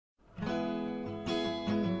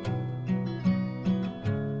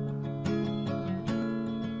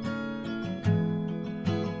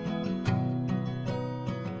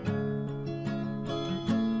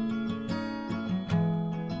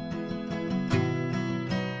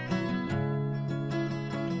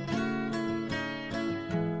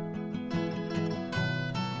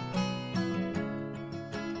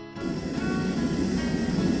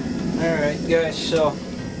guys, so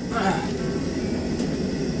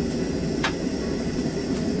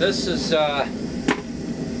this is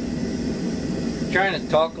trying to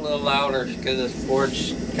talk a little louder because this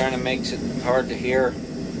forge kind of makes it hard to hear.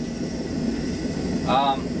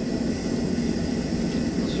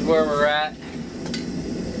 This is where we're at.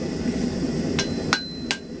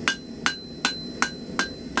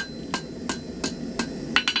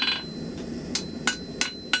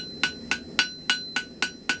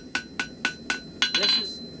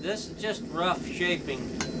 This is just rough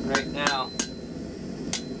shaping right now.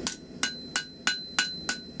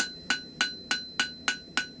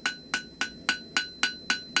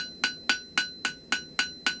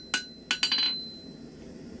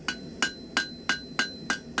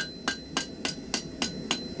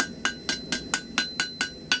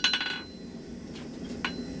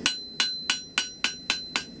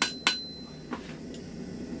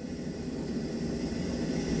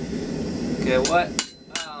 Okay,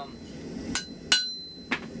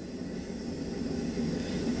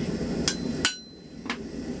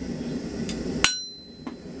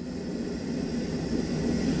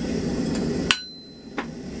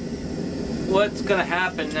 what's going to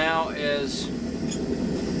happen now is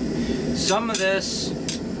some of this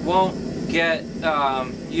won't get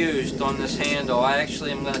used on this handle. I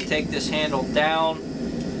actually am going to take this handle down,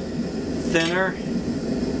 thin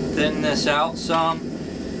this out some,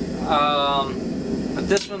 but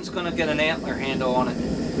this one's going to get an antler handle on it.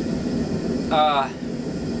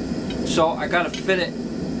 So I got to fit it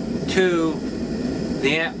to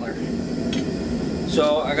the antler.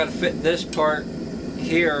 So I got to fit this part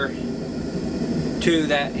here to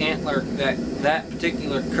that antler, that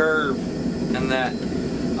particular curve, and that.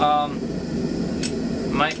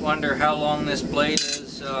 Might wonder how long this blade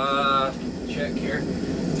is. Check here.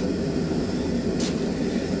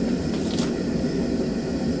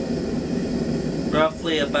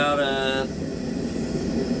 Roughly about a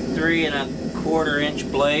 3 1/4 inch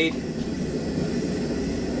blade.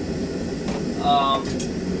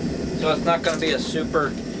 So it's not going to be a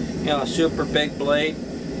super, super big blade.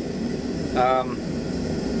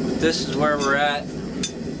 This is where we're at.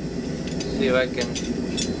 See if I can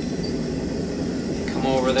come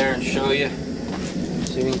over there and show you.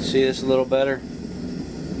 See if you can see this a little better.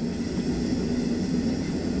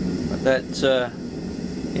 But that's yeah,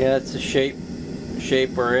 that's the shape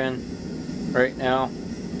we're in right now.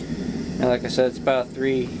 And like I said, it's about a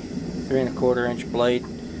 3 1/4 inch blade.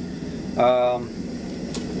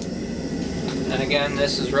 And again,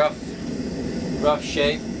 this is rough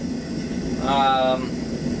shape.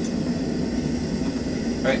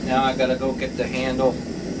 Right now I gotta go get the handle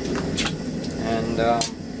and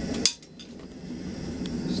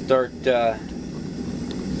start see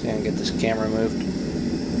if I can get this camera moved.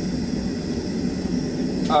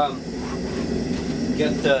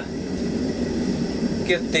 Get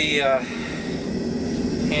the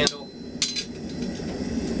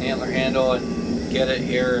antler handle and get it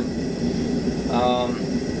here.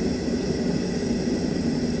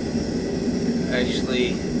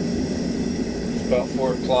 Actually, it's about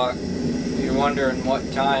 4 o'clock. If you're wondering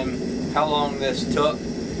how long this took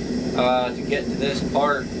to get to this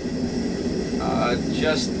part,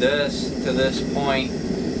 just this to this point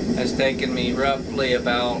has taken me roughly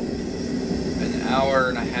about an hour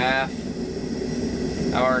and a half,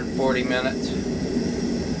 hour and 40 minutes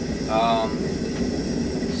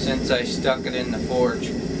since I stuck it in the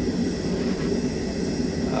forge,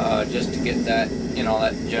 just to get that,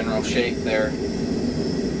 that general shape there.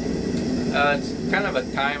 It's kind of a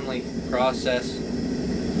timely process,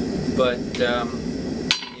 but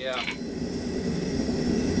yeah.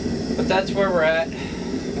 But that's where we're at.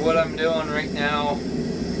 What I'm doing right now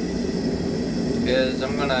is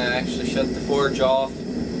I'm gonna actually shut the forge off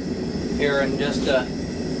here in just a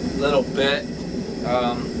little bit.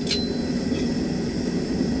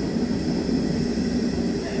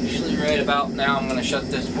 Actually, right about now, I'm gonna shut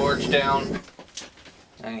this forge down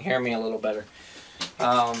and hear me a little better.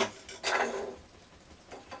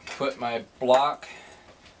 Put my block.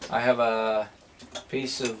 I have a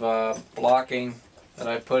piece of blocking that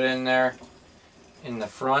I put in there in the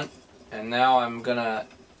front, and now I'm gonna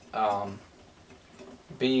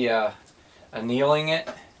be annealing it,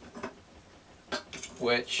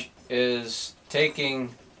 which is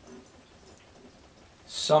taking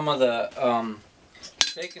some of the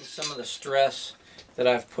stress that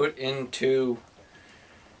I've put into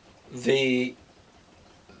the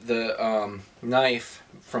knife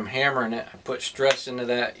from hammering it. I put stress into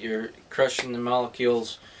that. You're crushing the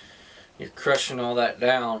molecules, you're crushing all that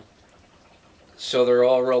down, so they're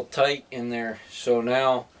all real tight in there. So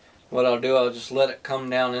now what I'll do, I'll just let it come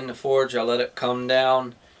down in the forge. I'll let it come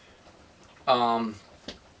down, cool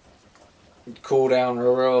down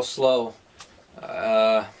real slow,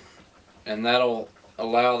 and that'll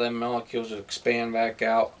allow them molecules to expand back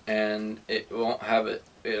out, and it won't have it.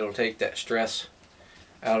 It'll take that stress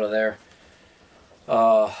out of there.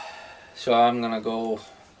 So I'm gonna go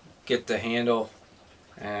get the handle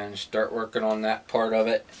and start working on that part of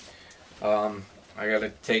it. I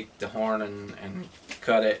gotta take the horn and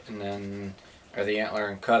cut it, and then, or the antler,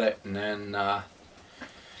 and cut it, and then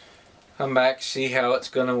come back, see how it's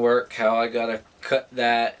gonna work, how I gotta cut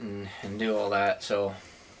that and do all that. So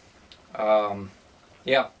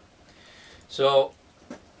yeah, so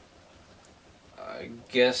I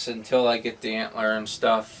guess until I get the antler and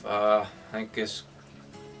stuff, I think it's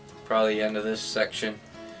probably the end of this section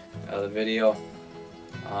of the video.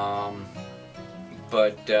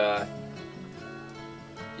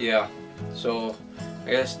 Yeah, so I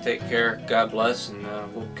guess take care, God bless, and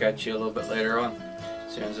we'll catch you a little bit later on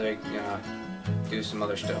as soon as I do some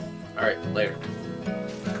other stuff. Alright, later.